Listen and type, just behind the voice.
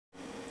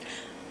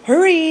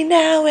Hurry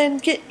now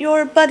and get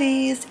your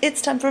buddies.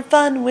 It's time for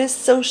fun with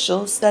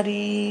social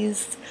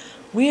studies.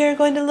 We're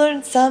going to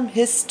learn some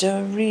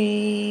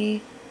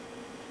history.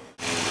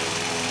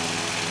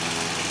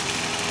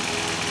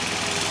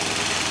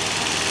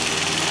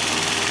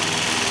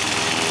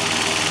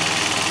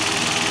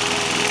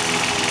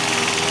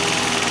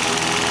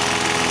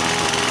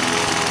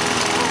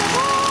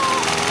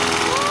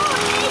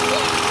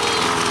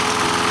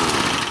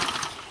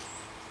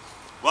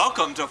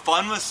 Welcome to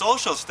Fun with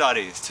Social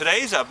Studies.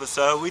 Today's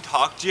episode, we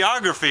talk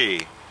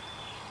geography.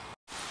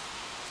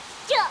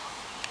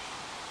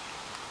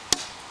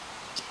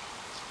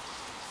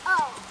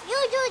 Oh, you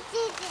did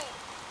it.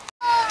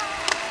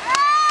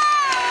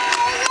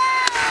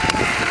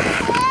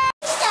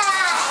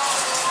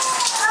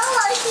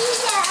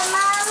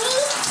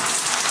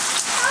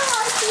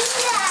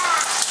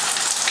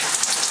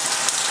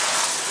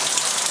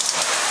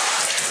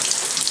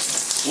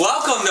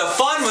 Welcome to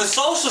Fun with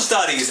Social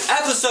Studies,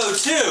 episode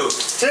 2.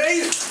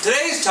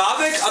 Today's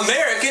topic,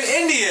 American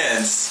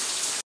Indians.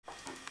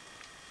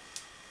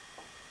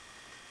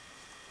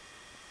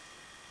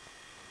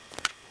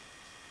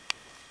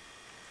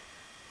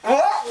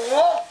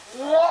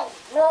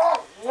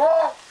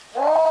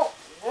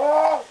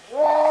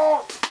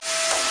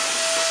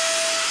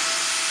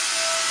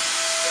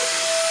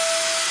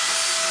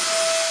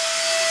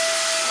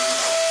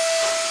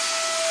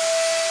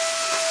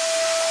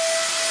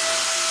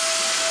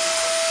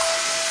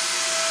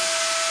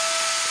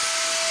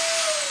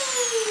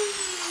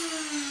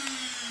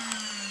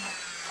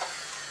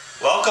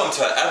 Welcome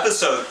to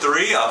episode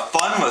 3 of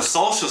Fun with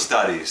Social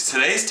Studies.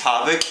 Today's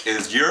topic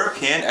is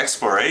European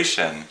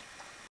exploration.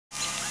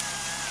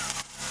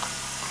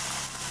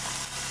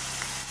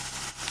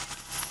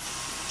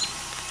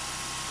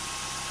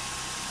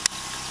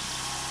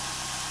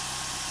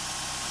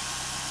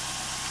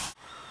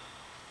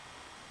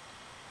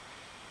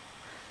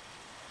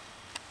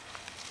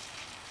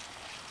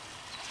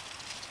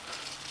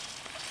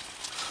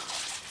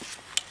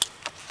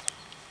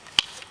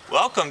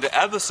 Welcome to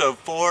episode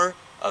 4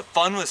 of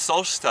Fun with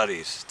Social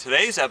Studies.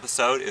 Today's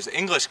episode is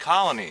English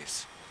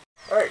colonies.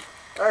 Hey.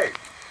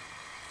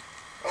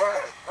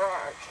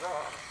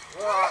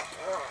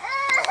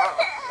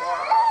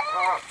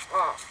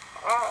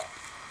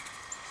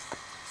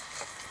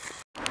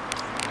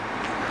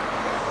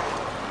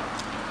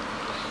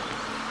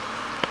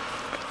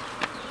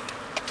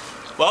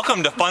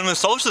 Welcome to Fun with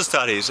Social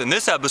Studies. In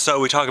this episode,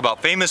 we talk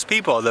about famous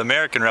people of the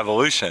American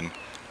Revolution.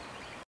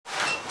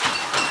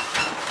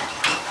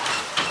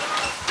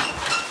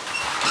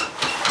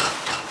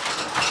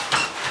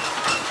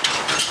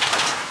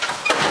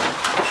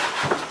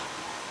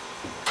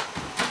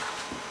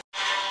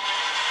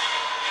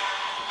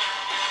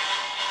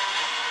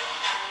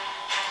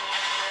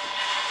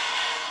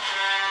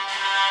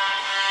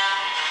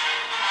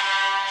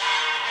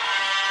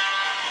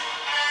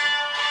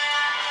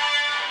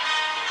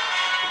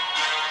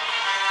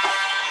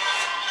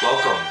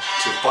 Welcome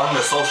to Fun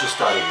with Social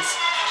Studies.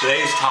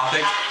 Today's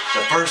topic,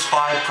 the first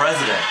 5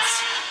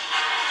 presidents.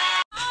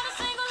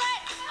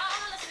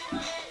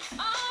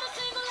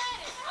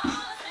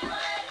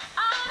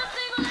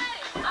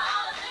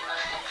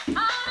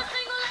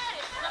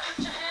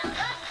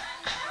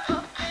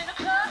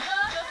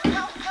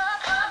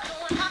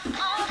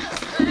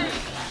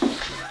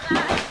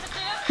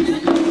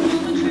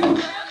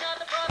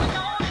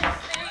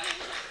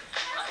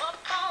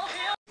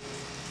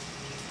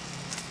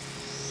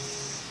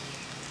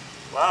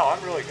 Wow,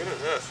 I'm really good at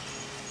this.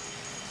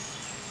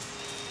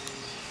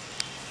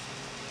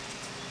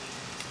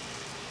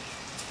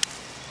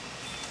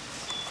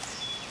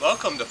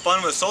 Welcome to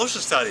Fun with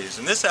Social Studies.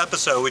 In this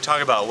episode, we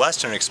talk about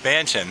Western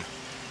expansion.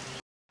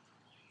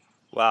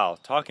 Wow,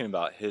 talking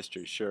about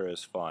history sure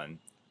is fun.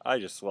 I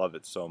just love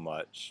it so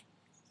much.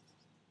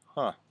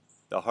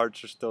 The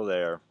hearts are still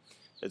there.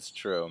 It's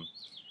true.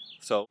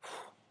 So,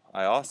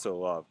 I also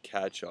love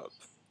ketchup.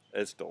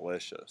 It's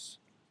delicious.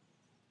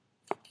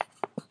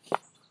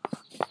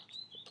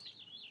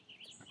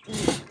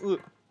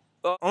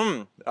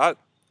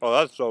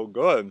 That's so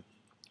good.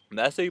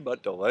 Messy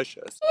but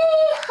delicious.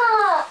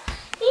 Yeehaw!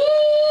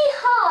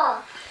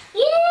 Yeehaw!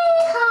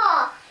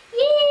 Yeehaw!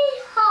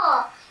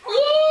 Yeehaw!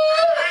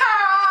 Yeehaw!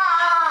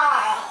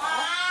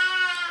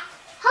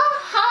 Ha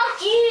ha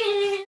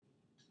you!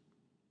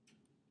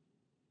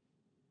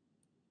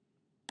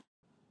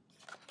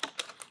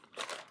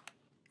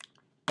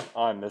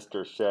 I'm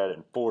Mr. Shed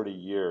in 40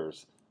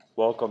 years.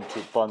 Welcome to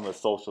Fun with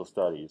Social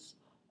Studies.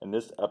 In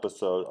this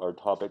episode, our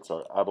topics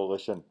are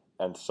abolition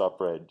and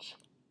suffrage.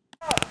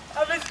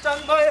 I've been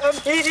stung by a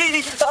bee! I've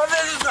been stung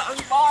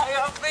by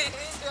a bee!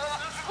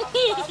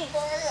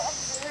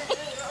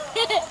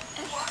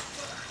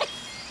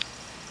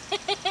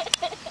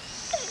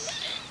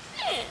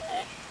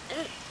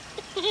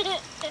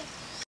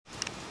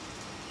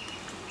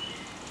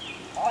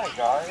 Hi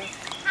guys.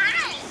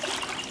 Hi.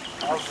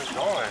 How's it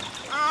going?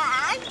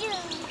 I'm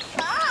doing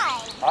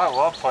fine. I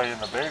love playing in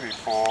the baby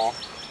pool.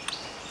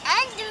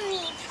 I'm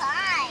doing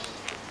fine.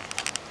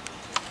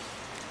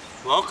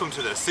 Welcome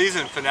to the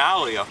season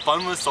finale of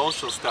Fun with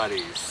Social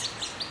Studies.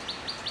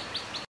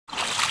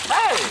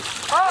 Hey!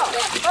 Oh!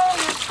 Oh,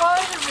 you're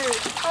fighting me!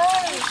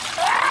 Hey!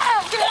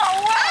 Get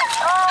away!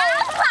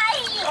 I'm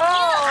fighting you.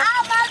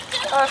 I'm about to.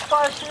 I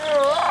fight you!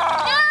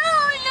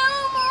 No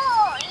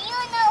more. You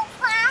know,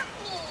 fight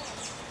me.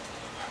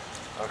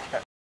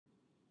 Okay.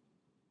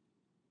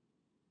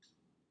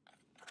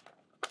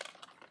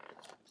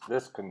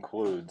 This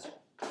concludes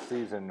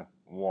season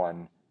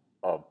 1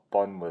 of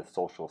Fun with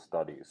Social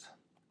Studies.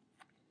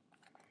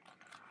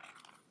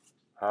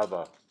 Have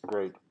a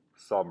great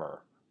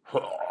summer.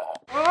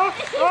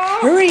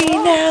 Hurry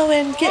now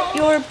and get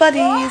your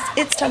buddies.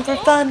 It's time for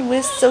fun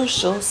with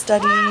social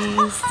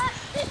studies.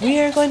 We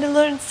are going to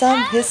learn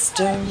some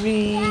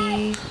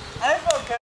history.